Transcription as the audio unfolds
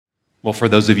Well, for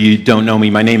those of you who don't know me,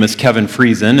 my name is Kevin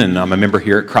Friesen, and I'm a member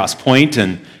here at Cross Point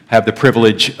and have the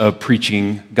privilege of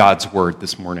preaching God's Word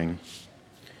this morning.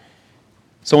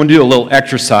 So I want to do a little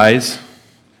exercise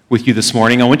with you this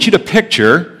morning. I want you to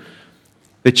picture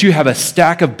that you have a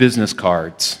stack of business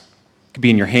cards. It could be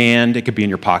in your hand, it could be in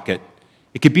your pocket,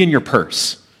 it could be in your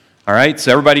purse. All right,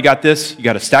 so everybody got this? You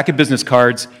got a stack of business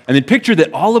cards, and then picture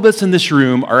that all of us in this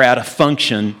room are at a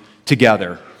function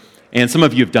together. And some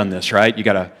of you have done this, right? You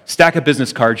got a stack of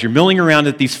business cards, you're milling around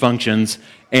at these functions,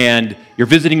 and you're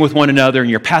visiting with one another,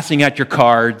 and you're passing out your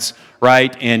cards,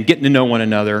 right? And getting to know one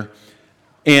another.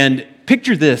 And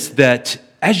picture this, that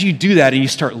as you do that and you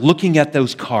start looking at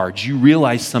those cards, you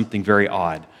realize something very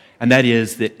odd. And that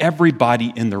is that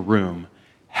everybody in the room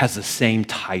has the same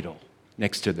title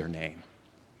next to their name.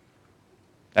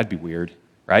 That'd be weird,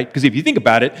 right? Because if you think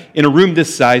about it, in a room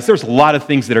this size, there's a lot of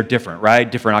things that are different, right?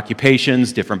 Different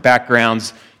occupations, different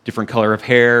backgrounds, different color of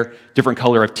hair, different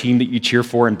color of team that you cheer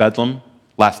for in Bedlam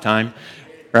last time,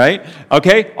 right?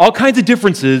 Okay, all kinds of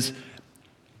differences,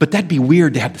 but that'd be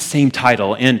weird to have the same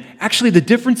title. And actually, the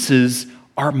differences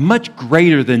are much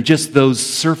greater than just those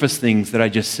surface things that I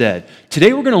just said.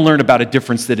 Today, we're going to learn about a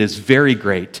difference that is very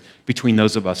great between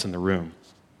those of us in the room.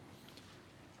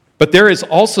 But there is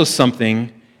also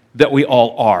something that we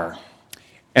all are.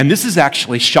 And this is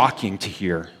actually shocking to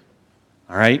hear,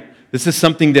 all right? This is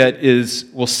something that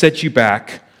will set you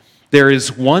back. There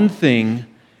is one thing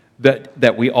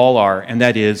that we all are, and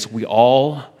that is we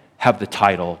all have the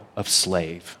title of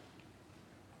slave.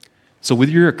 So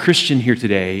whether you're a Christian here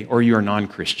today or you're a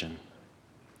non-Christian,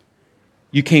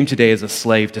 you came today as a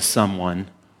slave to someone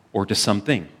or to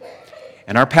something.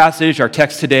 And our passage, our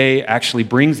text today actually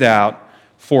brings out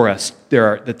for us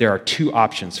that there are two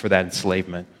options for that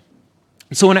enslavement.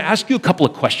 And so I want to ask you a couple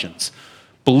of questions.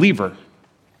 Believer,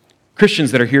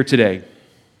 Christians that are here today,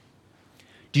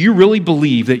 do you really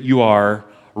believe that you are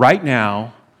right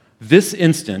now, this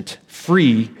instant,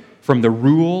 free from the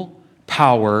rule,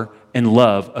 power, and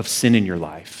love of sin in your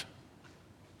life?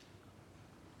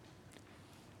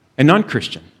 And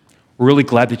non-Christian, we're really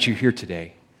glad that you're here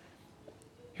today.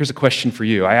 Here's a question for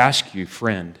you. I ask you,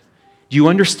 friend, do you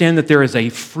understand that there is a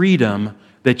freedom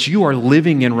that you are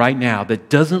living in right now that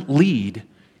doesn't lead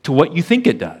to what you think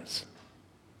it does?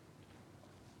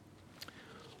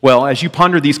 Well, as you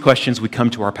ponder these questions, we come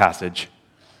to our passage.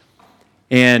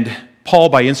 And Paul,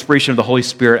 by inspiration of the Holy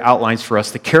Spirit, outlines for us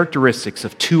the characteristics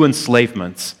of two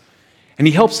enslavements. And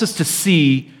he helps us to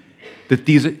see that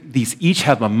these each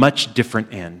have a much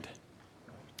different end.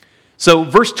 So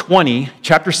verse 20,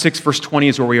 chapter 6, verse 20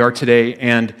 is where we are today.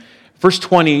 And verse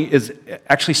 20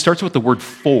 actually starts with the word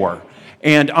for.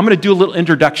 And I'm going to do a little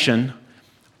introduction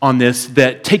on this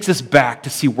that takes us back to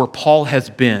see where Paul has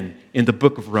been in the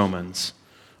book of Romans.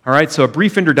 All right, so a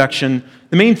brief introduction.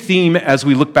 The main theme as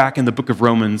we look back in the book of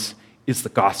Romans is the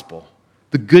gospel,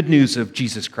 the good news of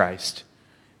Jesus Christ.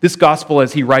 This gospel,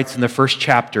 as he writes in the first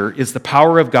chapter, is the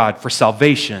power of God for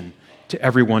salvation to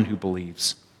everyone who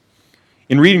believes.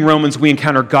 In reading Romans, we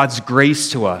encounter God's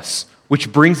grace to us,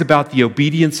 which brings about the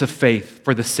obedience of faith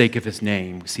for the sake of his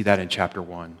name. We see that in chapter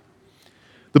 1.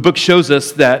 The book shows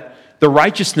us that the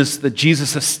righteousness that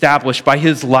Jesus established by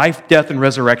his life, death, and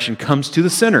resurrection comes to the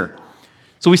sinner.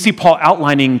 So we see Paul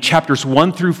outlining chapters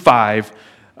 1 through 5,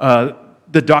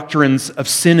 the doctrines of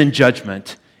sin and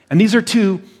judgment. And these are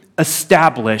to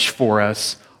establish for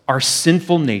us our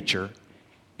sinful nature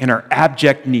and our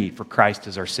abject need for Christ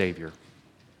as our Savior.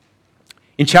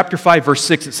 In chapter 5, verse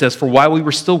 6, it says, "For while we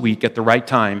were still weak, at the right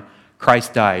time,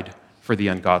 Christ died for the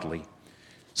ungodly."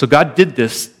 So God did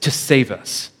this to save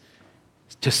us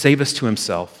to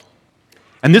himself.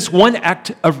 And this one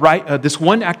act of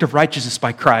righteousness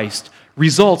by Christ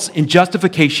results in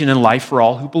justification and life for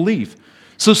all who believe.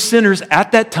 So sinners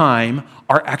at that time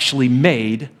are actually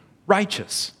made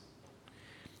righteous.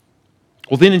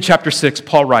 Well, then in chapter 6,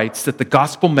 Paul writes that the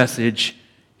gospel message,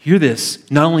 hear this,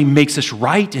 not only makes us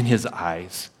right in his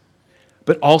eyes,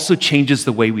 but also changes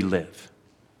the way we live.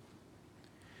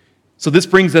 So this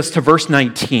brings us to verse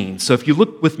 19. So if you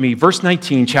look with me, verse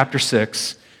 19, chapter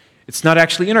 6, it's not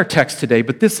actually in our text today,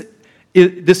 but this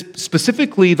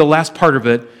specifically, the last part of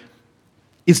it,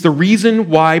 is the reason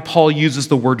why Paul uses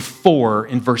the word for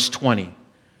in verse 20.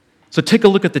 So take a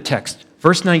look at the text.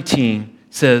 Verse 19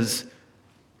 says,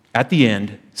 at the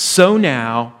end, "So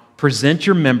now present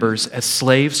your members as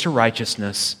slaves to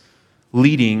righteousness,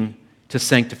 leading to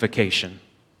sanctification."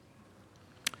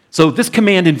 So this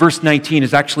command in verse 19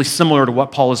 is actually similar to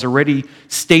what Paul has already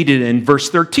stated in verse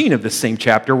 13 of this same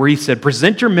chapter, where he said,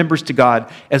 "Present your members to God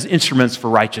as instruments for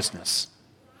righteousness."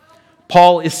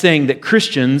 Paul is saying that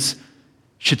Christians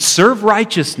should serve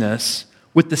righteousness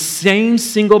with the same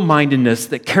single-mindedness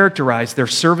that characterized their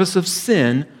service of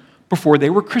sin before they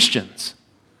were Christians.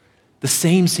 The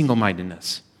same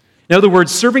single-mindedness. In other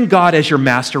words, serving God as your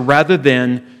master rather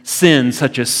than sins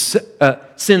such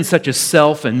as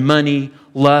self and money,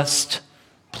 lust,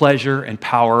 pleasure, and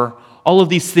power, all of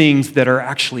these things that are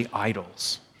actually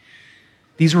idols.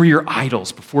 These were your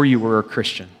idols before you were a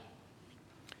Christian.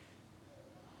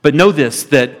 But know this,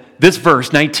 that this verse,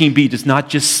 19b, does not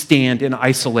just stand in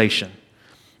isolation.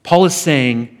 Paul is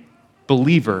saying,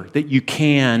 believer, that you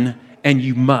can and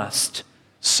you must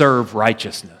serve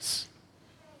righteousness.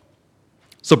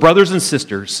 So brothers and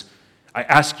sisters, I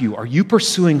ask you, are you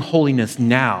pursuing holiness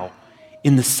now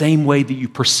in the same way that you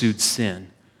pursued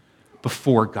sin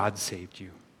before God saved you?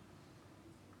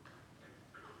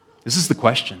 This is the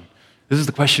question. This is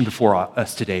the question before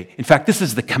us today. In fact, this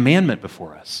is the commandment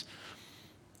before us.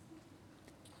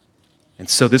 And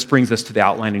so this brings us to the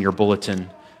outline in your bulletin.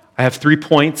 I have 3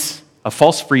 points: a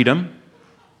false freedom,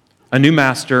 a new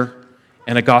master,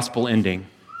 and a gospel ending.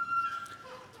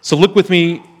 So look with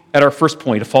me at our first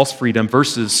point, a false freedom,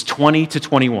 verses 20 to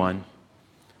 21.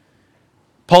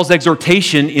 Paul's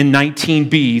exhortation in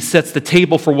 19b sets the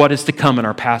table for what is to come in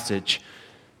our passage.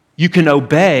 You can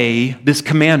obey this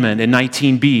commandment in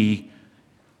 19b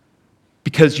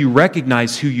because you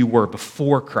recognize who you were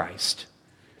before Christ.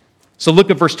 So look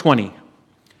at verse 20.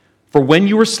 For when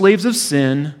you were slaves of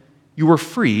sin, you were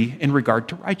free in regard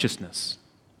to righteousness.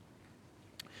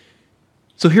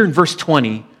 So here in verse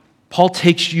 20, Paul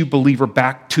takes you, believer,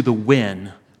 back to the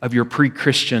when of your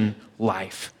pre-Christian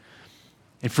life.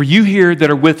 And for you here that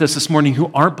are with us this morning who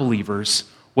aren't believers,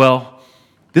 well,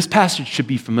 this passage should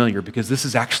be familiar because this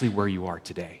is actually where you are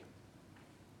today.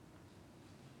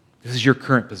 This is your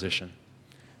current position.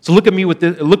 So look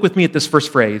with me at this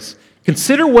first phrase.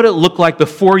 Consider what it looked like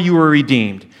before you were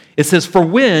redeemed. It says, for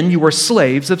when you were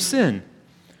slaves of sin.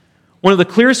 One of the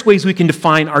clearest ways we can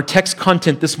define our text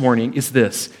content this morning is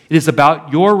this. It is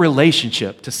about your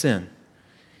relationship to sin.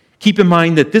 Keep in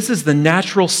mind that this is the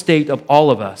natural state of all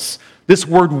of us. This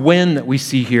word when that we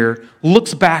see here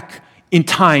looks back in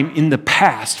time in the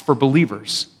past for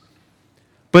believers.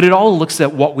 But it all looks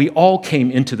at what we all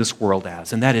came into this world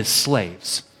as, and that is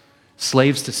slaves.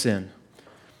 Slaves to sin.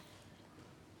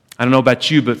 I don't know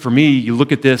about you, but for me, you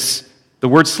look at this, the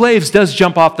word slaves does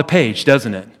jump off the page,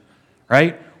 doesn't it?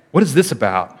 Right? What is this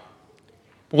about?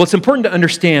 Well, it's important to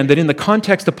understand that in the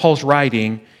context of Paul's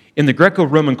writing, in the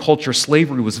Greco-Roman culture,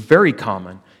 slavery was very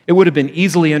common. It would have been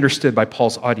easily understood by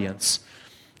Paul's audience.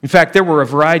 In fact, there were a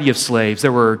variety of slaves.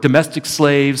 There were domestic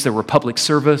slaves, there were public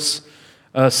service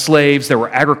slaves, there were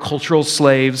agricultural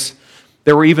slaves,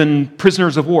 there were even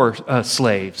prisoners of war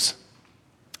slaves.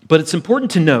 But it's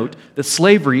important to note that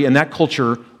slavery in that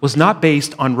culture was not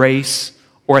based on race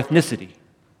or ethnicity.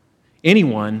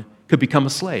 Anyone could become a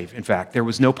slave. In fact, there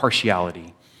was no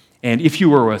partiality. And if you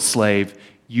were a slave,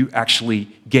 you actually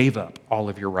gave up all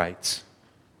of your rights.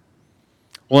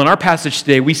 Well, in our passage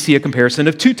today, we see a comparison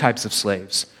of 2 types of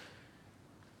slaves.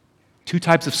 2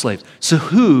 types of slaves. So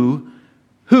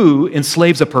who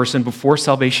enslaves a person before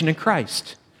salvation in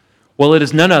Christ? Well, it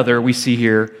is none other, we see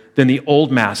here, than the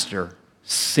old master,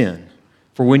 sin.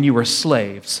 For when you were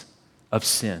slaves of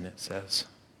sin, it says.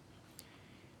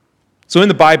 So in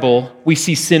the Bible, we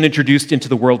see sin introduced into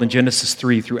the world in Genesis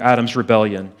 3 through Adam's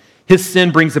rebellion. His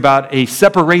sin brings about a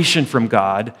separation from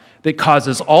God that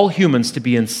causes all humans to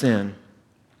be in sin.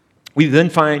 We then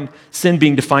find sin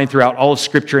being defined throughout all of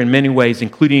Scripture in many ways,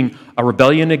 including a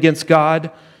rebellion against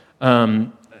God,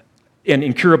 an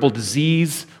incurable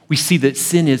disease. We see that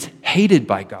sin is hated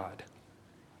by God.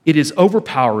 It is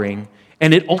overpowering,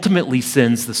 and it ultimately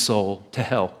sends the soul to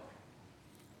hell.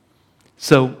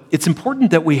 So it's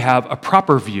important that we have a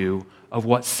proper view of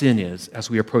what sin is as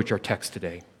we approach our text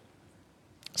today.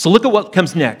 So look at what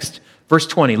comes next. Verse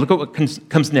 20, look at what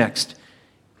comes next.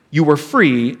 You were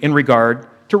free in regard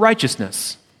to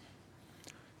righteousness.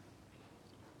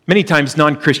 Many times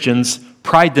non-Christians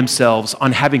pride themselves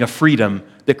on having a freedom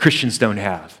that Christians don't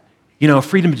have. You know, a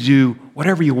freedom to do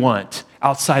whatever you want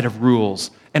outside of rules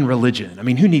and religion. I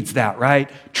mean, who needs that, right?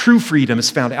 True freedom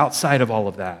is found outside of all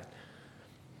of that.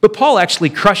 But Paul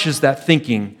actually crushes that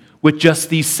thinking with just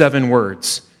these 7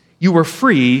 words. You were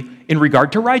free in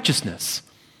regard to righteousness.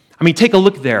 I mean, take a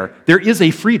look there. There is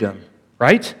a freedom,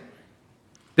 right?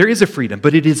 There is a freedom,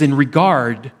 but it is in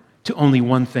regard to only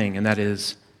one thing, and that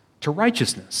is to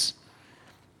righteousness.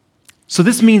 So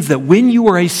this means that when you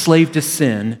were a slave to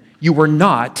sin, you were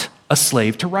not a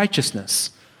slave to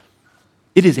righteousness.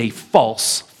 It is a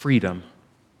false freedom.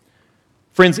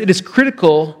 Friends, it is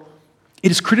critical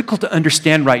to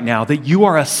understand right now that you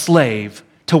are a slave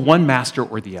to one master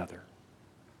or the other.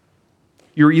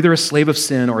 You're either a slave of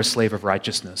sin or a slave of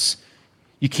righteousness.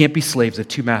 You can't be slaves of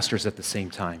two masters at the same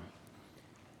time.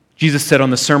 Jesus said on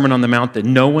the Sermon on the Mount that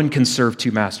no one can serve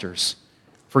two masters,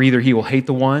 for either he will hate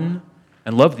the one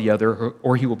and love the other,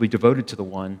 or he will be devoted to the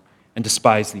one and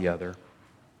despise the other.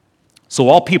 So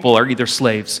all people are either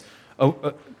slaves.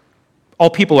 All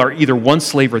people are either one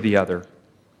slave or the other.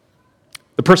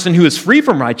 The person who is free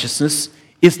from righteousness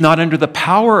is not under the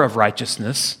power of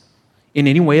righteousness in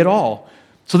any way at all.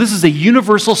 So this is a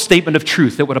universal statement of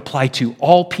truth that would apply to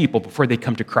all people before they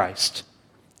come to Christ.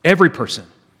 Every person.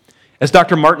 As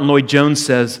Dr. Martin Lloyd-Jones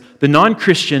says, the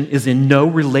non-Christian is in no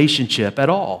relationship at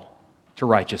all to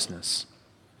righteousness.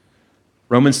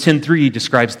 Romans 10:3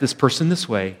 describes this person this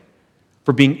way: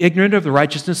 for being ignorant of the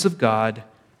righteousness of God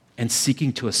and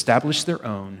seeking to establish their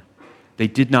own, they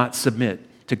did not submit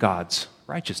to God's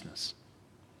righteousness.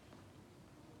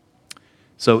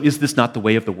 So is this not the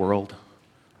way of the world,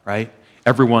 right?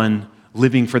 Everyone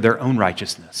living for their own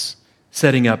righteousness,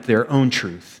 setting up their own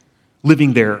truth,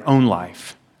 living their own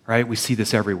life, right? We see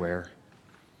this everywhere.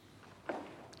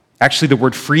 Actually, the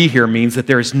word free here means that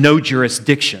there is no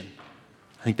jurisdiction.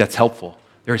 I think that's helpful.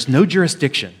 There is no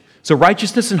jurisdiction. So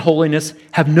righteousness and holiness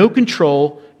have no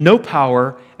control, no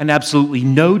power, and absolutely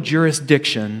no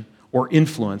jurisdiction or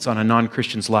influence on a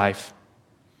non-Christian's life.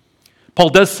 Paul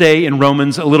does say in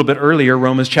Romans a little bit earlier,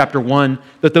 Romans chapter 1,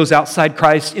 that those outside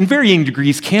Christ in varying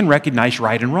degrees can recognize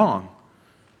right and wrong.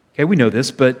 Okay, we know this,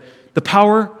 but the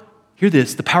power, hear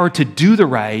this, the power to do the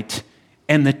right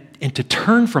and to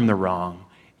turn from the wrong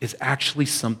is actually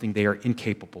something they are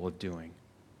incapable of doing.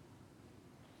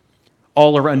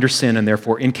 All are under sin and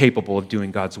therefore incapable of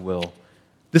doing God's will.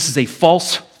 This is a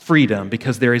false freedom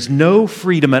because there is no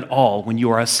freedom at all when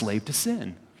you are a slave to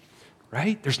sin,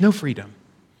 right? There's no freedom.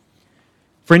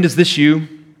 Friend, is this you?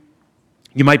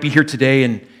 You might be here today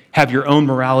and have your own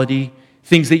morality,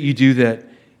 things that you do that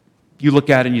you look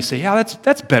at and you say, yeah,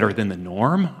 that's better than the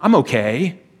norm. I'm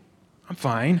okay. I'm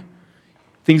fine.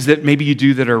 Things that maybe you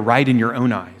do that are right in your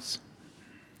own eyes.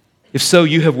 If so,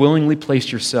 you have willingly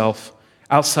placed yourself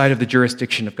outside of the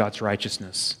jurisdiction of God's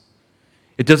righteousness.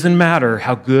 It doesn't matter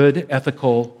how good,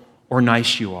 ethical, or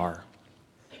nice you are.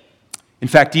 In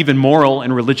fact, even moral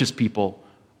and religious people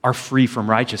are free from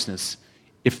righteousness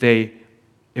if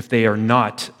they are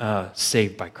not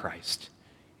saved by Christ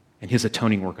and his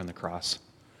atoning work on the cross.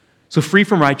 So free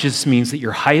from righteousness means that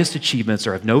your highest achievements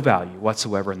are of no value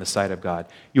whatsoever in the sight of God.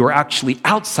 You are actually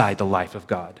outside the life of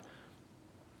God.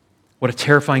 What a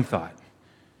terrifying thought,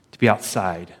 to be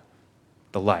outside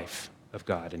the life of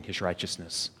God and his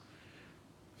righteousness.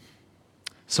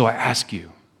 So I ask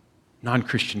you,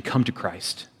 non-Christian, come to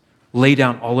Christ. Lay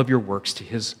down all of your works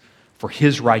for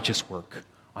his righteous work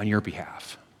on your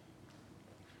behalf.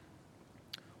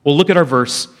 Well, look at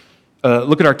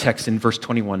our text in verse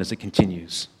 21 as it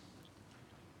continues.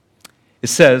 It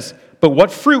says, "But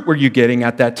what fruit were you getting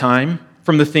at that time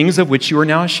from the things of which you are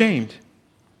now ashamed?"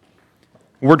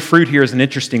 The word fruit here is an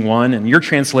interesting one, and your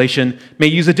translation may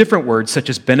use a different word, such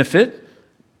as benefit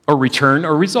or return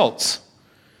or results.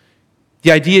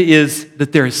 The idea is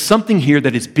that there is something here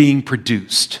that is being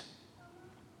produced.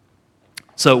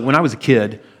 So when I was a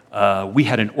kid, we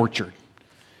had an orchard.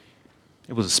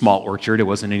 It was a small orchard. It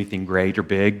wasn't anything great or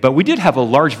big, but we did have a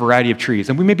large variety of trees,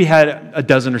 and we maybe had a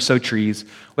dozen or so trees.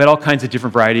 We had all kinds of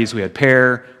different varieties. We had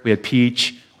pear, we had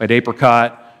peach, we had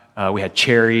apricot, we had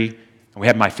cherry, and we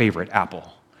had my favorite,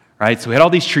 apple, right? So we had all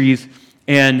these trees,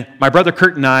 and my brother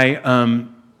Kurt and I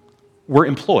were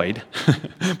employed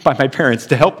by my parents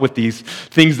to help with these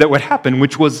things that would happen,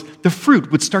 which was the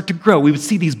fruit would start to grow. We would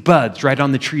see these buds right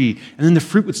on the tree, and then the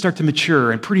fruit would start to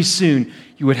mature, and pretty soon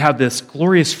you would have this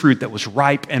glorious fruit that was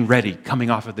ripe and ready coming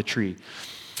off of the tree.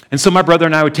 And so my brother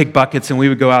and I would take buckets, and we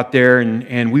would go out there,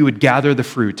 and we would gather the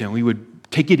fruit, and we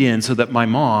would take it in so that my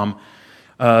mom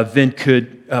then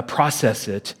could process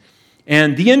it.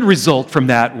 And the end result from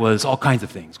that was all kinds of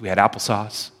things. We had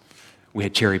applesauce, we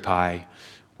had cherry pie,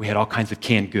 we had all kinds of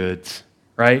canned goods,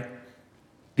 right?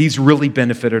 These really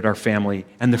benefited our family,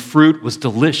 and the fruit was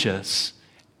delicious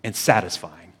and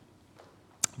satisfying.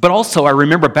 But also, I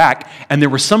remember back, and there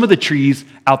were some of the trees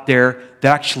out there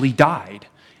that actually died.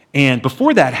 And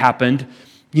before that happened,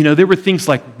 there were things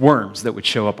like worms that would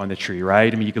show up on the tree,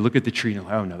 right? I mean, you could look at the tree and,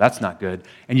 oh no, that's not good.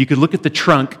 And you could look at the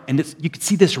trunk, and you could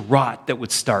see this rot that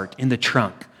would start in the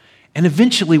trunk. And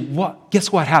eventually,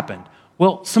 guess what happened?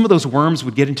 Well, some of those worms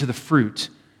would get into the fruit,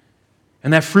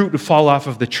 and that fruit would fall off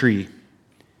of the tree.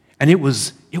 And it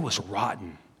was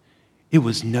rotten. It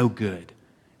was no good.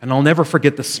 And I'll never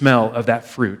forget the smell of that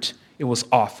fruit. It was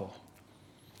awful.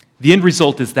 The end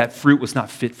result is that fruit was not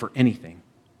fit for anything.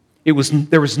 There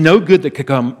was no good that could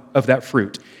come of that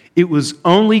fruit. It was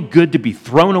only good to be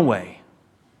thrown away.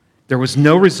 There was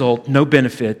no result, no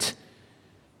benefit,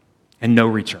 and no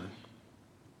return.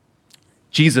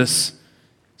 Jesus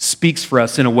speaks for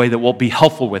us in a way that will be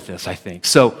helpful with this, I think.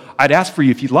 So I'd ask for you,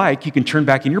 if you'd like, you can turn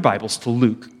back in your Bibles to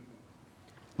Luke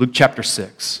chapter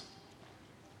 6.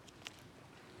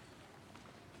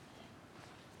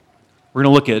 We're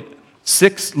going to look at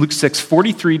Luke 6,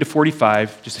 43 to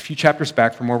 45, just a few chapters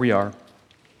back from where we are.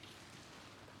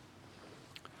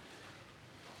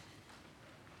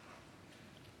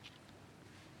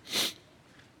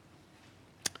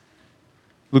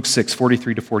 Luke 6,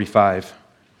 43 to 45.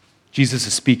 Jesus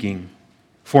is speaking.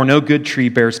 For no good tree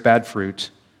bears bad fruit,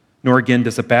 nor again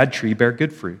does a bad tree bear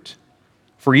good fruit.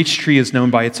 For each tree is known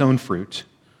by its own fruit.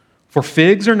 For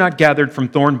figs are not gathered from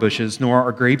thorn bushes, nor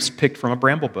are grapes picked from a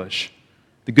bramble bush.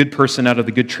 The good person out of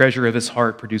the good treasure of his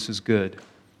heart produces good,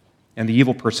 and the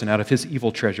evil person out of his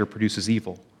evil treasure produces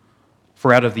evil.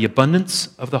 For out of the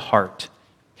abundance of the heart,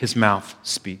 his mouth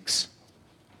speaks.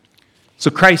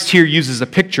 So Christ here uses a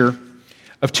picture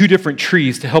of two different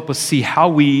trees to help us see how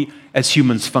we as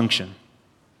humans function.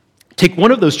 Take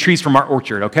one of those trees from our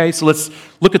orchard, okay? So let's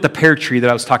look at the pear tree that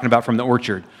I was talking about from the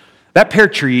orchard. That pear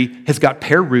tree has got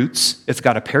pear roots, it's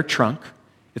got a pear trunk,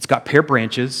 it's got pear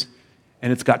branches,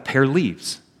 and it's got pear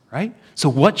leaves, right? So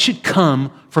what should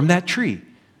come from that tree?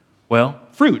 Well,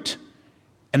 fruit,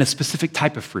 and a specific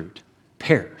type of fruit,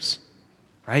 pears,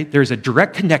 right? There's a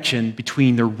direct connection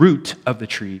between the root of the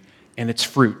tree and its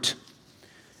fruit.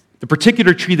 The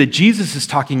particular tree that Jesus is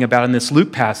talking about in this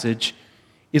Luke passage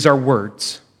is our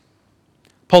words.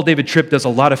 Paul David Tripp does a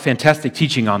lot of fantastic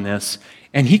teaching on this,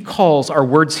 and he calls our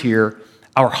words here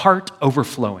our heart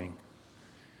overflowing.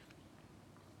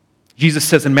 Jesus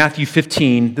says in Matthew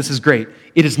 15, this is great,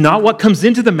 it is not what comes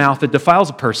into the mouth that defiles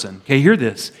a person. Okay, hear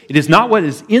this. It is not what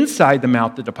is inside the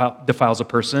mouth that defiles a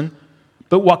person,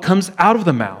 but what comes out of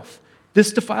the mouth.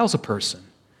 This defiles a person.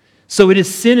 So it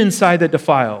is sin inside that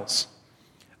defiles.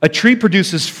 A tree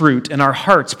produces fruit, and our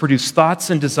hearts produce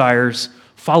thoughts and desires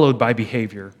followed by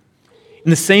behavior. In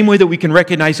the same way that we can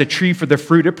recognize a tree for the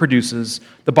fruit it produces,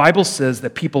 the Bible says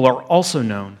that people are also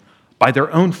known by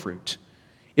their own fruit.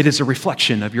 It is a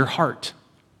reflection of your heart.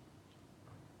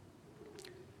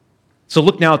 So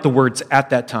look now at the words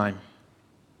 "at that time."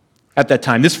 At that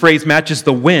time. This phrase matches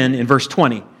the "when" in verse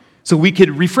 20. So we could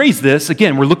rephrase this.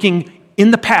 Again, we're looking in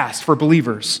the past for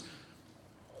believers,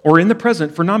 or in the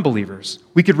present for non-believers.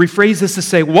 We could rephrase this to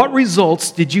say, what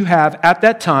results did you have at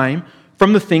that time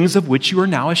from the things of which you are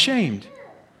now ashamed?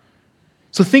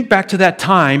 So think back to that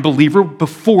time, believer,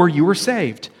 before you were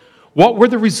saved. What were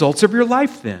the results of your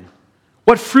life then?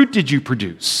 What fruit did you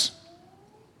produce?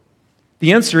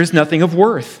 The answer is nothing of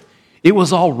worth. It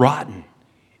was all rotten.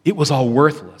 It was all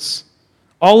worthless.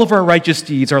 All of our righteous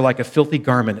deeds are like a filthy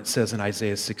garment, it says in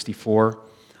Isaiah 64.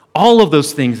 All of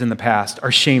those things in the past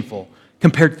are shameful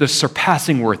compared to the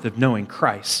surpassing worth of knowing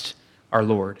Christ, our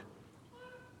Lord.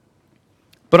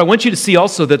 But I want you to see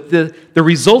also that the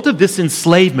result of this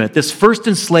enslavement, this first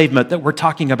enslavement that we're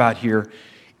talking about here,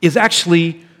 is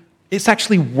actually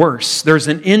worse. There's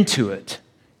an end to it.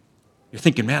 You're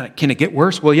thinking, man, can it get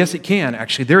worse? Well, yes, it can,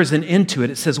 actually. There is an end to it.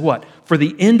 It says what? For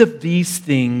the end of those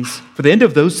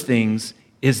things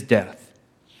is death.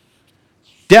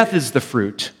 Death is the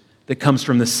fruit that comes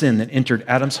from the sin that entered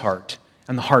Adam's heart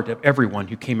and the heart of everyone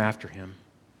who came after him.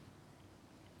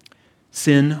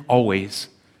 Sin always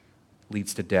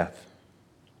leads to death.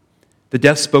 The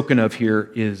death spoken of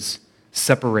here is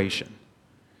separation.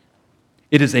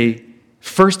 It is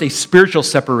first a spiritual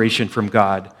separation from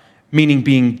God, meaning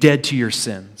being dead to your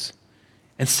sins.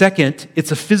 And second,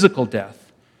 it's a physical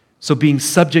death, so being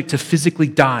subject to physically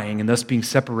dying and thus being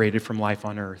separated from life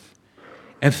on earth.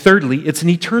 And thirdly, it's an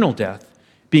eternal death,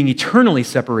 being eternally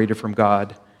separated from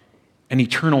God and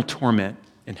eternal torment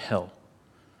in hell.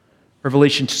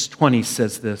 Revelation 20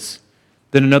 says this,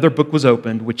 "Then another book was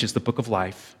opened, which is the book of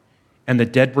life, and the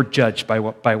dead were judged by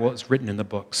what was written in the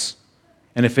books.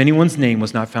 And if anyone's name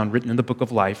was not found written in the book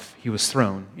of life, he was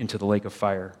thrown into the lake of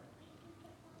fire."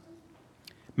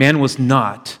 Man was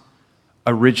not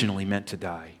originally meant to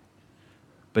die,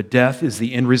 but death is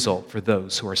the end result for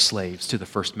those who are slaves to the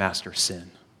first master,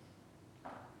 sin.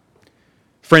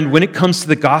 Friend, when it comes to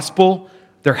the gospel,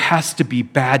 there has to be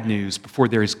bad news before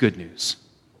there is good news.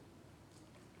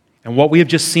 And what we have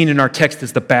just seen in our text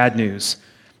is the bad news.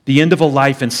 The end of a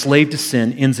life enslaved to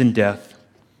sin ends in death.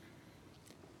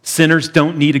 Sinners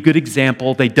don't need a good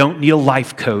example. They don't need a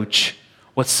life coach.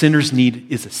 What sinners need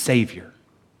is a Savior.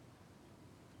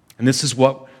 And this is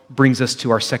what brings us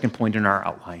to our second point in our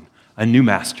outline, a new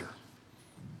master.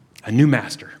 A new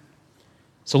master.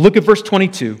 So look at verse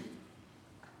 22.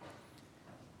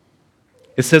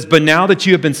 It says, "But now that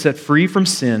you have been set free from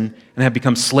sin and have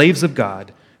become slaves of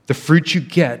God, the fruit you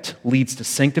get leads to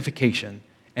sanctification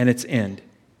and its end,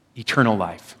 eternal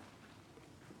life."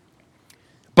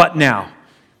 But now,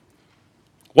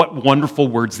 what wonderful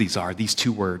words these are, these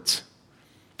two words.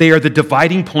 They are the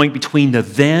dividing point between the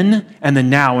then and the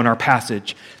now in our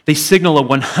passage. They signal a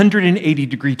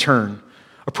 180-degree turn.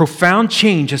 A profound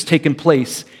change has taken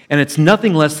place, and it's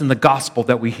nothing less than the gospel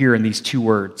that we hear in these two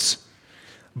words.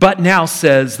 But now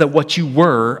says that what you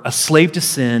were, a slave to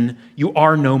sin, you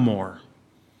are no more.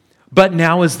 But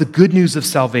now is the good news of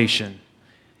salvation.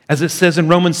 As it says in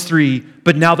Romans 3,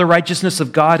 "But now the righteousness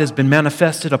of God has been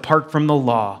manifested apart from the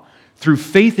law, through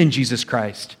faith in Jesus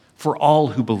Christ, for all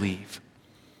who believe."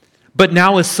 But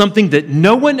now is something that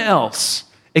no one else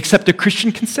except a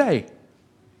Christian can say.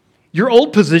 Your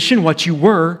old position, what you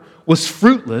were, was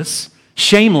fruitless,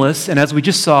 shameless, and as we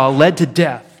just saw, led to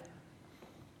death.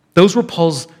 Those were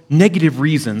Paul's negative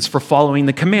reasons for following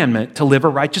the commandment to live a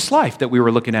righteous life that we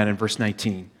were looking at in verse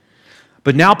 19.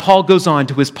 But now Paul goes on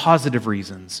to his positive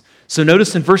reasons. So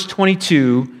notice in verse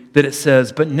 22 that it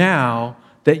says, "But now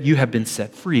that you have been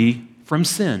set free from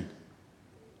sin."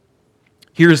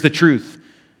 Here is the truth.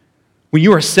 When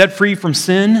you are set free from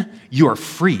sin, you are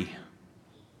free.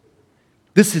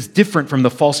 This is different from the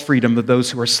false freedom of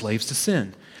those who are slaves to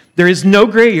sin. There is no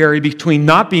gray area between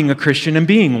not being a Christian and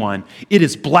being one. It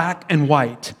is black and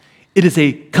white. It is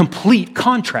a complete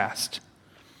contrast.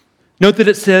 Note that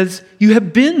it says, "You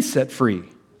have been set free."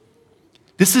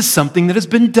 This is something that has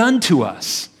been done to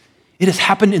us. It has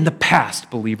happened in the past,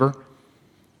 believer.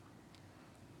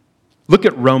 Look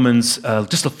at Romans,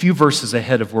 just a few verses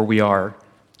ahead of where we are.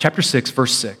 Chapter 6,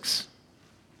 verse 6.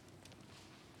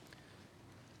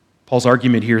 Paul's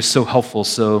argument here is so helpful,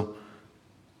 so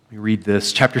let me read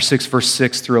this. Chapter 6, verse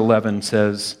 6 through 11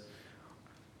 says,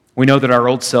 "We know that our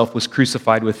old self was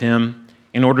crucified with him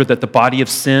in order that the body of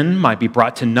sin might be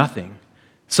brought to nothing,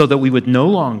 so that we would no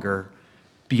longer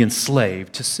be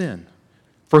enslaved to sin.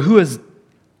 For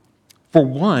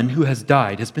one who has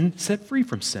died has been set free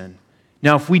from sin.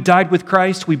 Now, if we died with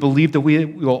Christ, we believe that we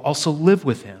will also live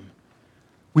with him.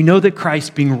 We know that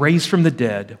Christ, being raised from the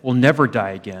dead, will never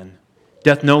die again.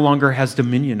 Death no longer has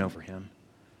dominion over him.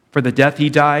 For the death he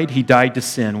died to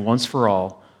sin once for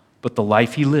all, but the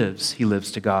life he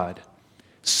lives to God.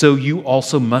 So you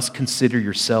also must consider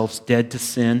yourselves dead to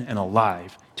sin and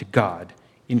alive to God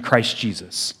in Christ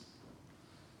Jesus."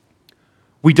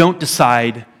 We don't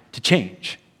decide to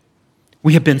change.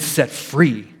 We have been set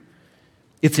free.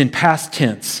 It's in past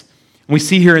tense. And we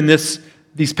see here in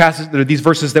these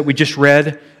verses that we just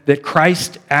read that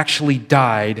Christ actually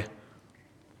died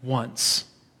once.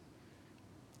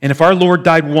 And if our Lord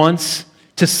died once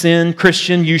to sin,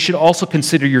 Christian, you should also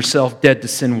consider yourself dead to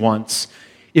sin once.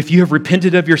 If you have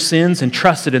repented of your sins and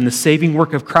trusted in the saving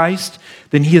work of Christ,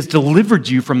 then he has delivered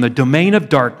you from the domain of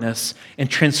darkness and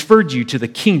transferred you to the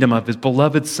kingdom of his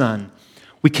beloved Son.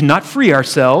 We cannot free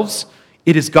ourselves.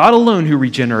 It is God alone who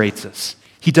regenerates us.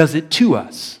 He does it to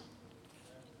us.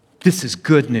 This is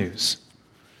good news.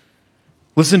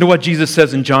 Listen to what Jesus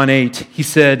says in John 8. He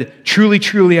said, "Truly,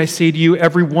 truly, I say to you,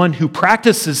 everyone who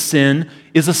practices sin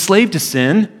is a slave to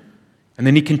sin." And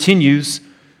then he continues,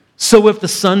 "So if the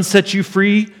Son sets you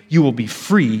free, you will be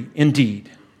free indeed."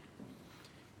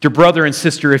 Dear brother and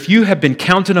sister, if you have been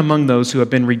counted among those who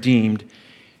have been redeemed,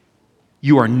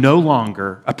 you are no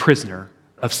longer a prisoner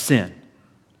of sin.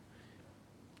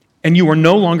 And you are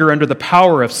no longer under the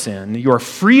power of sin. You are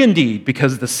free indeed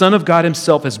because the Son of God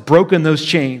himself has broken those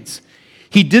chains.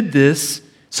 He did this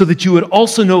so that you would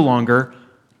also no longer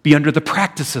be under the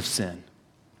practice of sin.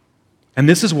 And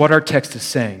this is what our text is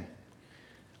saying.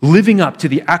 Living up to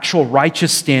the actual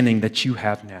righteous standing that you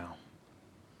have now.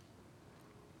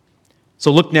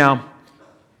 So look now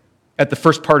at the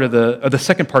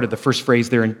second part of the first phrase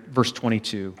there in verse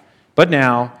 22. But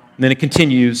now, and then it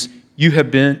continues, you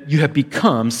have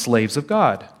become slaves of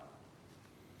God.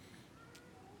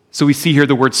 So we see here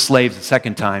the word slaves a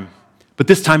second time, but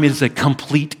this time it is a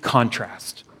complete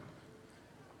contrast.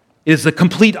 It is the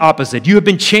complete opposite. You have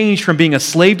been changed from being a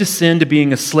slave to sin to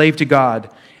being a slave to God.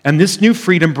 And this new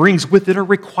freedom brings with it a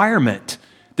requirement.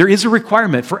 There is a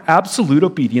requirement for absolute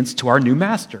obedience to our new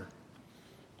master.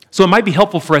 So it might be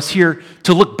helpful for us here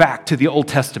to look back to the Old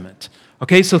Testament.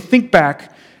 Okay, so think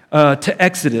back to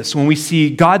Exodus when we see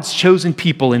God's chosen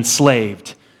people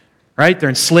enslaved. Right? They're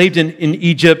enslaved in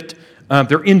Egypt.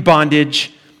 They're in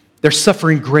bondage. They're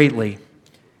suffering greatly.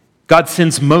 God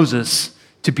sends Moses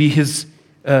to be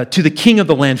to the king of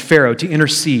the land, Pharaoh, to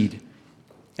intercede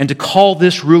and to call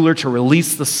this ruler to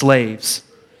release the slaves.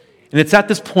 And it's at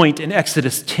this point in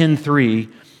Exodus 10:3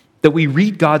 that we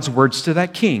read God's words to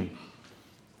that king.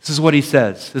 This is what he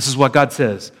says. This is what God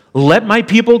says. Let my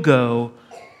people go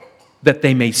that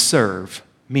they may serve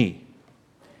me.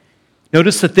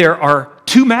 Notice that there are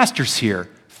two masters here,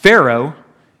 Pharaoh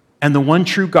and the one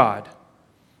true God.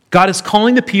 God is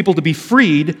calling the people to be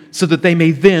freed so that they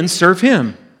may then serve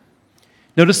him.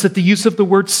 Notice that the use of the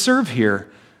word serve here.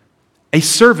 A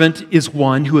servant is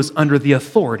one who is under the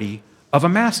authority of a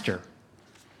master.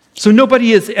 So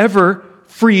nobody is ever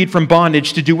freed from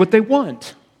bondage to do what they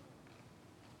want.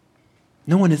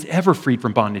 No one is ever freed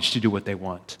from bondage to do what they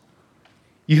want.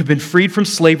 You have been freed from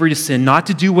slavery to sin, not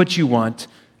to do what you want,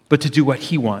 but to do what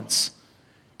he wants,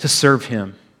 to serve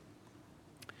him.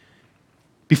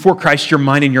 Before Christ, your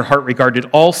mind and your heart regarded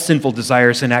all sinful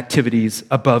desires and activities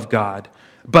above God.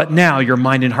 But now your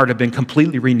mind and heart have been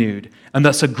completely renewed, and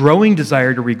thus a growing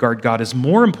desire to regard God as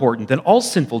more important than all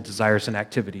sinful desires and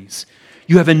activities.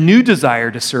 You have a new desire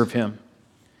to serve him.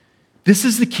 This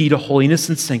is the key to holiness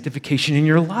and sanctification in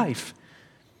your life.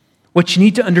 What you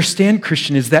need to understand,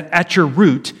 Christian, is that at your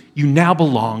root, you now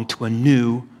belong to a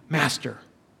new master.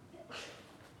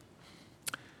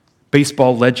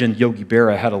 Baseball legend Yogi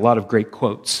Berra had a lot of great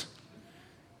quotes.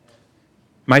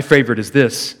 My favorite is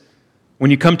this: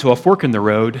 when you come to a fork in the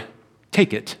road,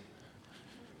 take it.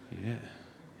 Yeah,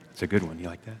 it's a good one. You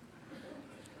like that?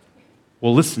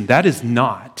 Well, listen, that is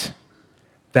not,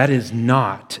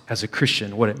 as a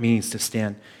Christian, what it means to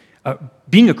stand.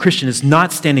 Being a Christian is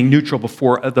not standing neutral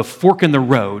before the fork in the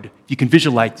road. You can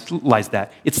visualize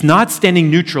that. It's not standing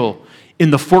neutral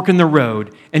in the fork in the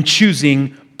road and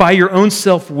choosing by your own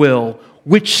self-will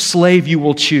which slave you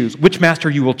will choose, which master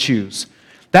you will choose.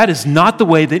 That is not the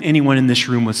way that anyone in this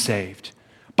room was saved,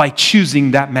 by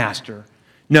choosing that master.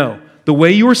 No, the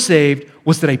way you were saved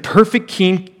was that a perfect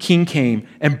king came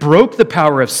and broke the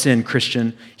power of sin,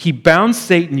 Christian. He bound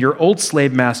Satan, your old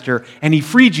slave master, and he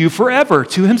freed you forever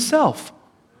to himself.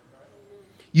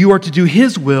 You are to do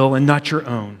his will and not your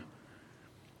own.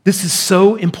 This is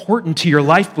so important to your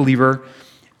life, believer.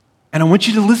 And I want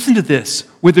you to listen to this,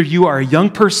 whether you are a young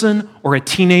person or a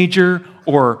teenager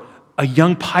or a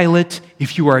young pilot,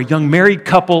 if you are a young married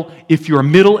couple, if you are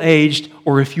middle-aged,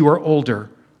 or if you are older.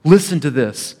 Listen to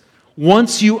this.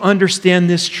 Once you understand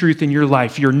this truth in your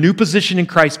life, your new position in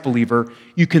Christ, believer,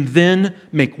 you can then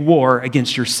make war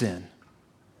against your sin.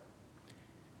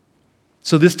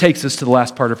 So this takes us to the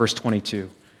last part of verse 22.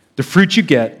 The fruit you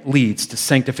get leads to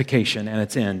sanctification and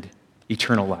its end,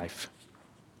 eternal life.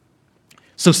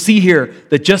 So see here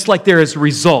that just like there is a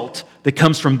result that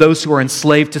comes from those who are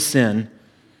enslaved to sin,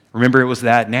 remember it was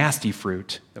that nasty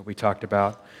fruit that we talked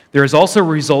about, there is also a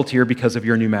result here because of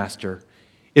your new master.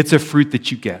 It's a fruit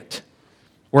that you get.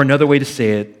 Or another way to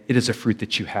say it, it is a fruit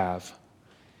that you have.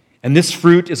 And this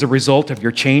fruit is a result of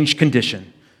your changed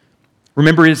condition.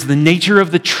 Remember, it is the nature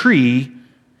of the tree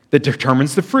that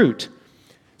determines the fruit.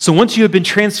 So once you have been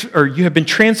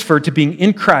transferred to being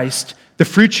in Christ, the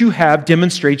fruit you have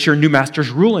demonstrates your new master's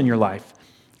rule in your life.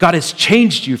 God has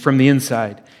changed you from the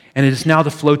inside, and it is now to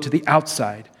flow to the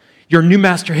outside. Your new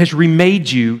master has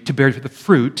remade you to bear the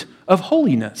fruit of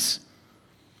holiness.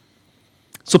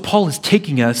 So Paul is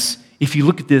taking us, if you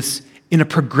look at this, in a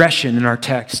progression in our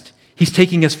text. He's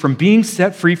taking us from being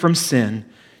set free from sin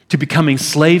to becoming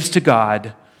slaves to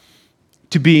God,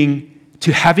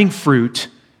 to having fruit,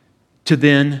 to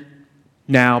then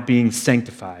now being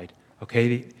sanctified,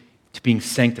 okay? To being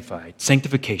sanctified,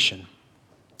 sanctification.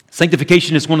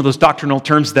 Sanctification is one of those doctrinal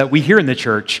terms that we hear in the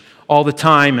church all the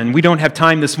time, and we don't have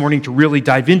time this morning to really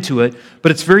dive into it,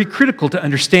 but it's very critical to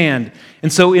understand.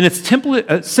 And so in its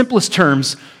simplest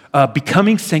terms,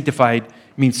 becoming sanctified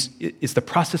is the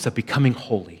process of becoming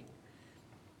holy.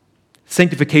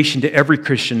 Sanctification to every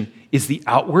Christian is the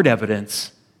outward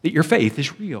evidence that your faith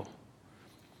is real.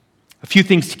 A few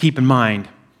things to keep in mind.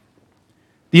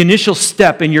 The initial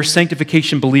step in your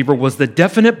sanctification, believer, was the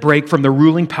definite break from the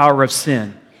ruling power of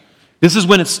sin. This is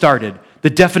when it started, the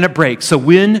definite break. So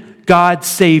when God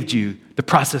saved you, the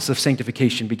process of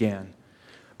sanctification began.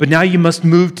 But now you must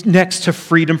move next to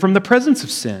freedom from the presence of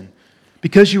sin.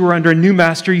 Because you are under a new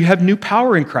master, you have new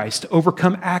power in Christ to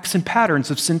overcome acts and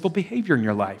patterns of sinful behavior in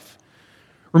your life.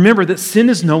 Remember that sin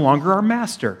is no longer our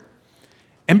master.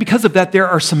 And because of that, there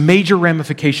are some major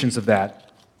ramifications of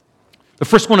that. The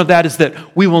first one of that is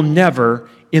that we will never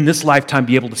in this lifetime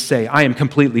be able to say, I am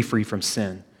completely free from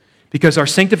sin, because our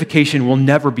sanctification will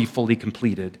never be fully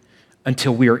completed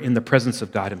until we are in the presence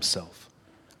of God himself.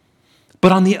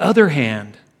 But on the other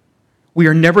hand, we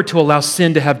are never to allow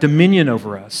sin to have dominion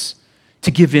over us,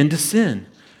 to give in to sin.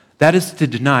 That is to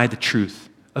deny the truth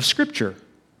of Scripture.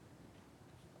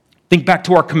 Think back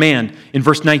to our command in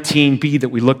verse 19b that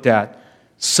we looked at.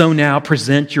 So now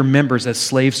present your members as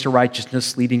slaves to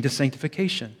righteousness, leading to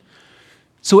sanctification.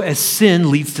 So as sin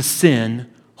leads to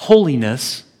sin,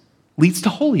 holiness leads to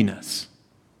holiness.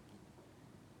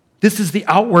 This is the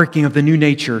outworking of the new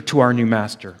nature to our new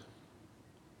master.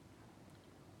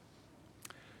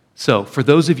 So, for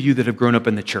those of you that have grown up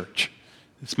in the church,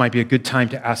 this might be a good time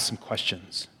to ask some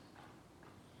questions.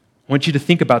 I want you to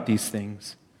think about these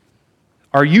things.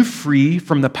 Are you free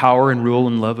from the power and rule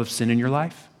and love of sin in your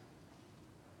life?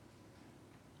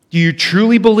 Do you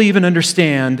truly believe and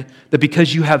understand that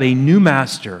because you have a new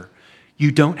master,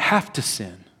 you don't have to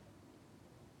sin?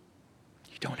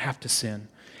 You don't have to sin.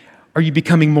 Are you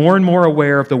becoming more and more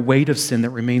aware of the weight of sin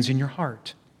that remains in your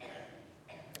heart?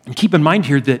 And keep in mind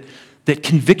here that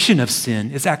conviction of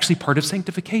sin is actually part of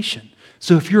sanctification.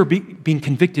 So if you're being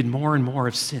convicted more and more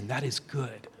of sin, that is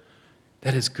good.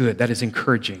 That is good. That is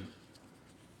encouraging.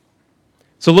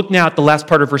 So look now at the last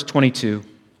part of verse 22.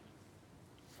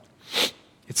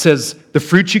 It says, the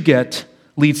fruit you get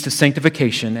leads to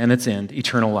sanctification and its end,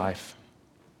 eternal life.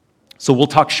 So we'll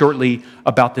talk shortly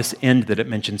about this end that it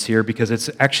mentions here because it's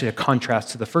actually a contrast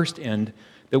to the first end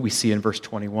that we see in verse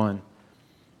 21.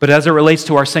 But as it relates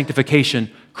to our sanctification,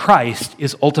 Christ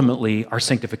is ultimately our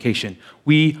sanctification.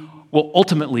 We will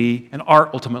ultimately and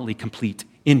are ultimately complete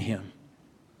in him.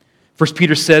 1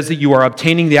 Peter says that you are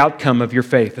obtaining the outcome of your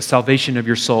faith, the salvation of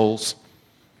your souls.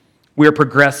 We are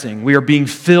progressing. We are being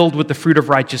filled with the fruit of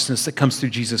righteousness that comes through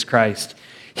Jesus Christ.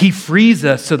 He frees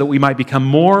us so that we might become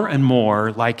more and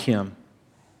more like him.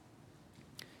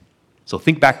 So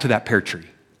think back to that pear tree.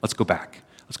 Let's go back.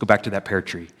 Let's go back to that pear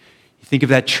tree. You think of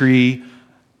that tree.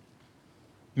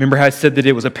 Remember how I said that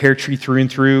it was a pear tree through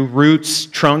and through? Roots,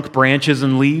 trunk, branches,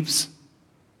 and leaves?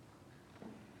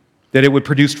 That it would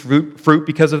produce fruit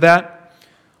because of that?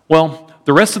 Well,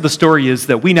 the rest of the story is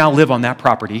that we now live on that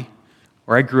property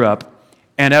where I grew up.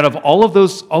 And out of all of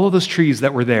those trees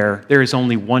that were there, there is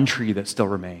only one tree that still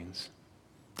remains.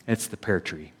 It's the pear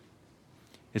tree.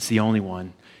 It's the only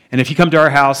one. And if you come to our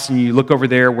house and you look over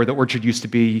there where the orchard used to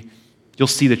be, you'll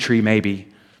see the tree maybe.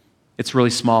 It's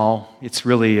really small. It's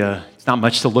really, it's not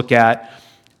much to look at.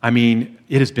 I mean,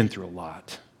 it has been through a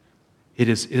lot. It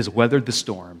has weathered the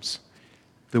storms.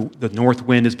 The north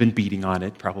wind has been beating on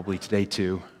it, probably today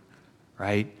too,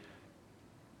 right?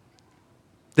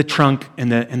 The trunk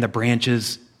and the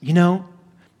branches,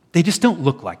 they just don't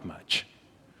look like much.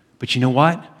 But you know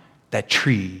what? That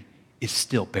tree is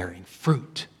still bearing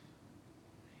fruit.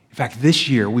 In fact, this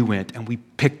year we went and we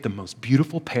picked the most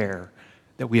beautiful pear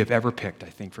that we have ever picked, I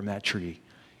think, from that tree.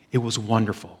 It was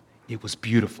wonderful. It was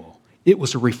beautiful. It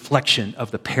was a reflection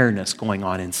of the pearness going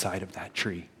on inside of that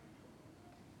tree.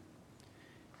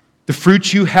 The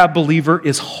fruit you have, believer,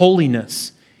 is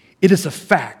holiness. It is a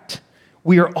fact.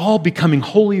 We are all becoming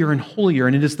holier and holier,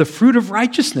 and it is the fruit of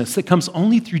righteousness that comes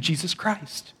only through Jesus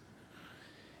Christ.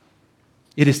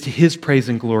 It is to his praise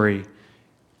and glory.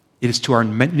 It is to our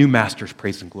new master's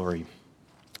praise and glory.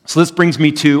 So this brings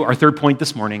me to our third point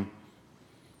this morning,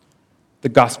 the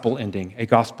gospel ending, a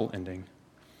gospel ending.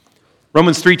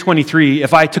 Romans 3:23,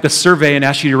 if I took a survey and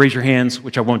asked you to raise your hands,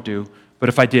 which I won't do, but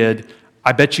if I did,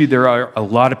 I bet you there are a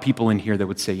lot of people in here that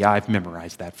would say, yeah, I've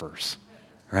memorized that verse,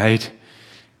 right?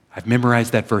 I've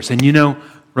memorized that verse. And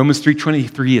Romans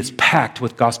 3:23 is packed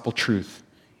with gospel truth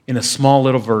in a small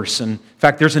little verse. And in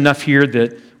fact, there's enough here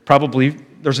that probably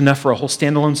there's enough for a whole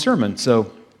standalone sermon.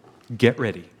 So get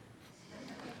ready.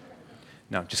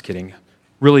 No, just kidding.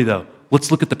 Really though,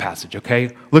 let's look at the passage, okay?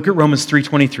 Look at Romans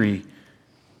 3:23.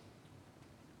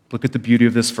 Look at the beauty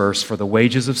of this verse. For the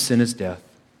wages of sin is death,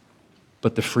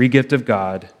 but the free gift of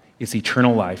God is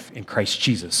eternal life in Christ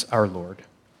Jesus our Lord.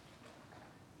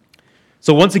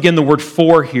 So once again, the word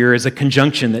for here is a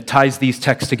conjunction that ties these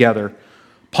texts together.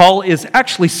 Paul is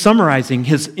actually summarizing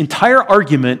his entire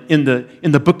argument in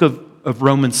the book of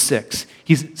Romans 6.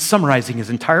 He's summarizing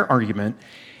his entire argument,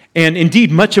 and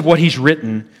indeed much of what he's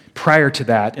written prior to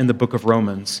that in the book of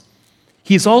Romans.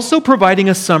 He's also providing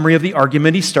a summary of the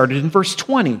argument he started in verse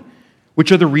 20,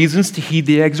 which are the reasons to heed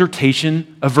the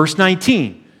exhortation of verse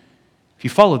 19. If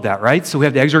you followed that, right? So we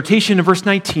have the exhortation in verse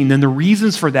 19, then the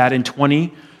reasons for that in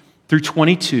 20 through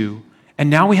 22, and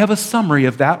now we have a summary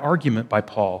of that argument by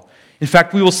Paul. In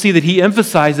fact, we will see that he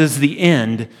emphasizes the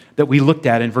end that we looked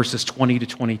at in verses 20 to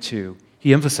 22.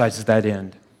 He emphasizes that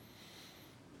end.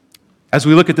 As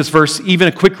we look at this verse, even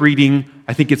a quick reading,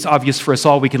 I think it's obvious for us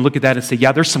all, we can look at that and say,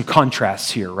 yeah, there's some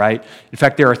contrasts here, right? In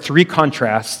fact, there are 3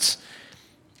 contrasts,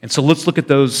 and so let's look at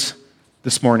those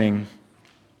this morning.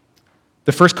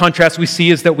 The first contrast we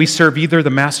see is that we serve either the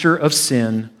master of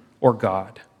sin or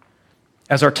God.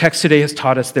 As our text today has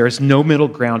taught us, there is no middle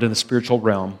ground in the spiritual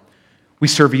realm. We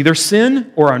serve either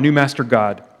sin or our new master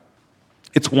God.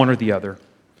 It's one or the other.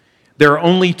 There are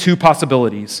only two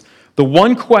possibilities. The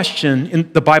one question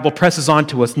the Bible presses on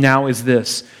to us now is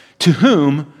this: to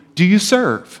whom do you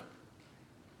serve?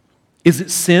 Is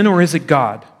it sin or is it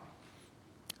God?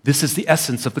 This is the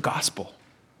essence of the gospel.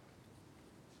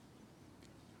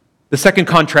 The second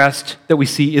contrast that we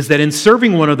see is that in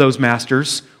serving one of those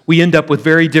masters, we end up with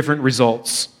very different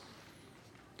results.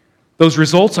 Those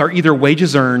results are either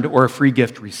wages earned or a free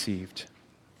gift received.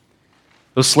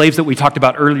 Those slaves that we talked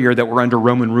about earlier that were under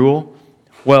Roman rule,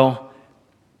 well,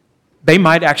 they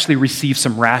might actually receive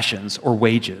some rations or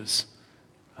wages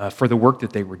for the work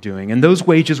that they were doing. And those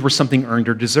wages were something earned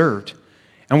or deserved.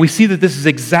 And we see that this is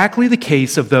exactly the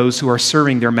case of those who are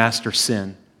serving their master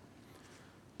sin.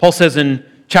 Paul says in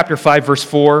chapter 5, verse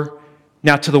 4,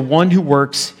 "Now to the one who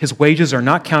works, his wages are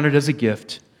not counted as a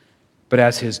gift, but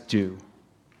as his due.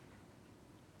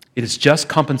 It is just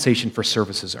compensation for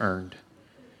services earned.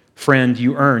 Friend,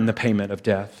 you earn the payment of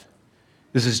death.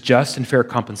 This is just and fair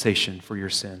compensation for your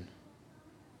sin."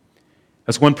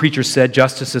 As one preacher said,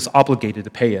 justice is obligated to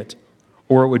pay it,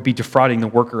 or it would be defrauding the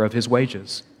worker of his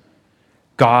wages.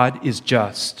 God is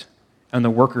just, and the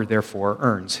worker, therefore,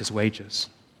 earns his wages.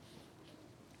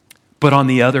 But on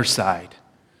the other side,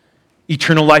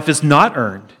 eternal life is not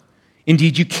earned.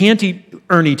 Indeed, you can't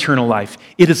earn eternal life.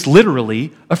 It is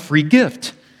literally a free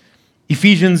gift.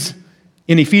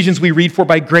 In Ephesians, we read, "For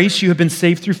by grace you have been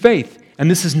saved through faith, and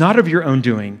this is not of your own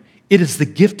doing. It is the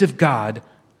gift of God,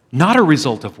 not a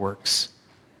result of works,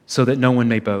 so that no one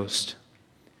may boast."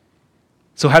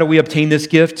 So how do we obtain this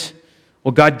gift?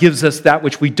 Well, God gives us that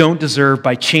which we don't deserve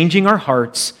by changing our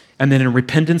hearts, and then in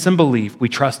repentance and belief, we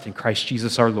trust in Christ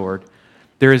Jesus our Lord.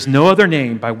 There is no other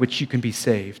name by which you can be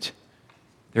saved.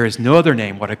 There is no other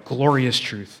name. What a glorious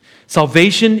truth.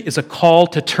 Salvation is a call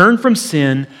to turn from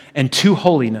sin and to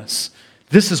holiness.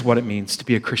 This is what it means to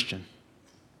be a Christian.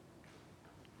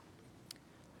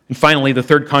 And finally, the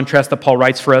third contrast that Paul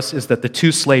writes for us is that the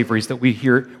two slaveries that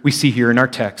we see here in our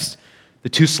text, the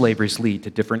two slaveries lead to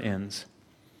different ends.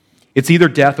 It's either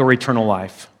death or eternal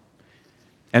life.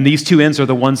 And these two ends are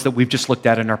the ones that we've just looked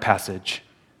at in our passage.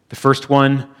 The first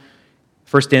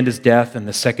end is death, and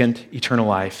the second, eternal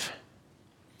life.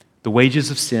 The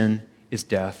wages of sin is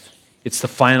death. It's the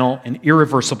final and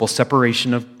irreversible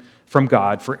separation from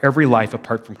God for every life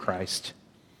apart from Christ.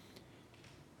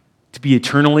 To be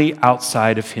eternally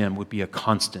outside of Him would be a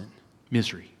constant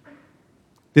misery.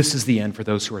 This is the end for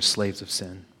those who are slaves of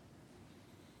sin.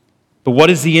 But what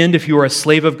is the end if you are a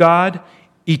slave of God?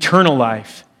 Eternal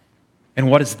life. And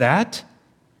what is that?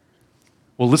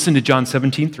 Well, listen to John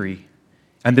 17:3.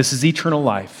 "And this is eternal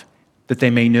life, that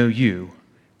they may know you,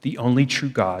 the only true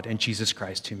God, and Jesus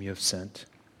Christ whom you have sent."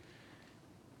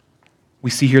 We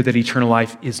see here that eternal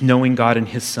life is knowing God and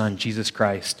His Son, Jesus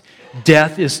Christ.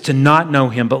 Death is to not know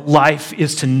Him, but life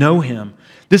is to know Him.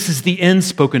 This is the end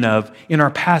spoken of in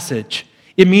our passage.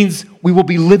 It means we will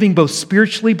be living both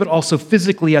spiritually but also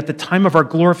physically at the time of our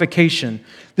glorification.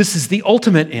 This is the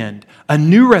ultimate end, a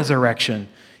new resurrection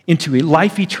into a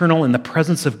life eternal in the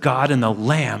presence of God and the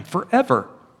Lamb forever.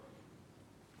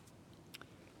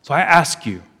 So I ask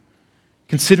you,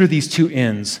 consider these two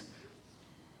ends,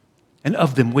 and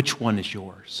of them, which one is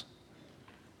yours?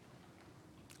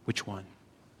 Which one?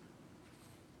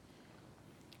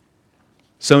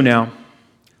 So now,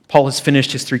 Paul has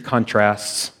finished his three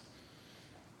contrasts.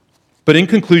 But in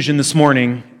conclusion this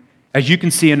morning, as you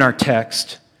can see in our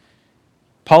text,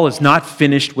 Paul is not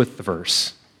finished with the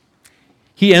verse.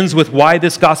 He ends with why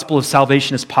this gospel of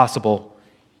salvation is possible.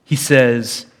 He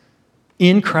says,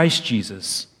 "In Christ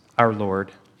Jesus, our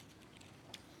Lord."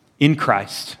 In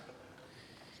Christ.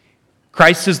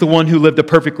 Christ is the one who lived a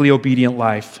perfectly obedient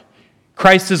life.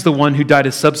 Christ is the one who died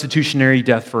a substitutionary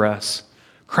death for us.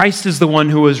 Christ is the one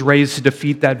who was raised to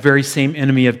defeat that very same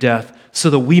enemy of death so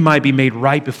that we might be made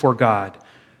right before God.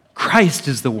 Christ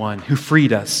is the one who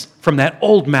freed us from that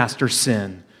old master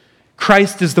sin.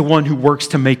 Christ is the one who works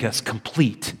to make us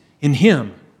complete in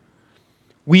Him.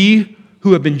 We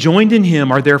who have been joined in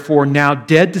Him are therefore now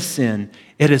dead to sin.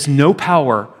 It has no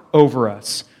power over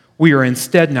us. We are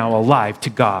instead now alive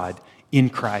to God in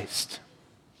Christ.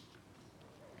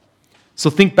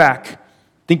 So think back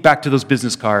to those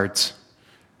business cards,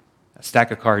 that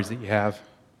stack of cards that you have.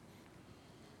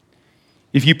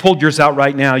 If you pulled yours out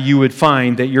right now, you would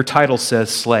find that your title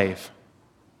says slave.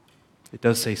 It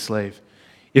does say slave.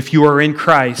 If you are in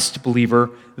Christ, believer,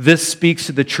 this speaks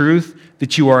to the truth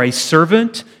that you are a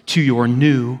servant to your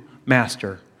new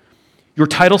master. Your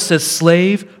title says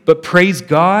slave, but praise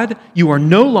God, you are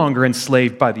no longer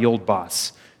enslaved by the old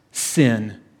boss.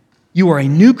 sin. You are a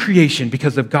new creation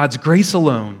because of God's grace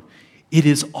alone. It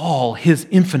is all his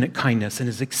infinite kindness and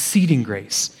his exceeding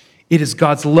grace. It is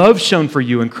God's love shown for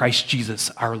you in Christ Jesus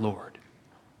our Lord.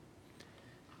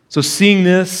 So seeing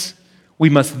this, we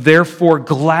must therefore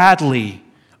gladly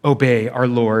obey our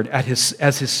Lord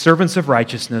as his servants of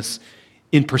righteousness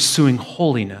in pursuing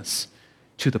holiness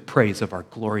to the praise of our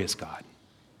glorious God.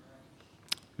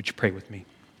 Would you pray with me?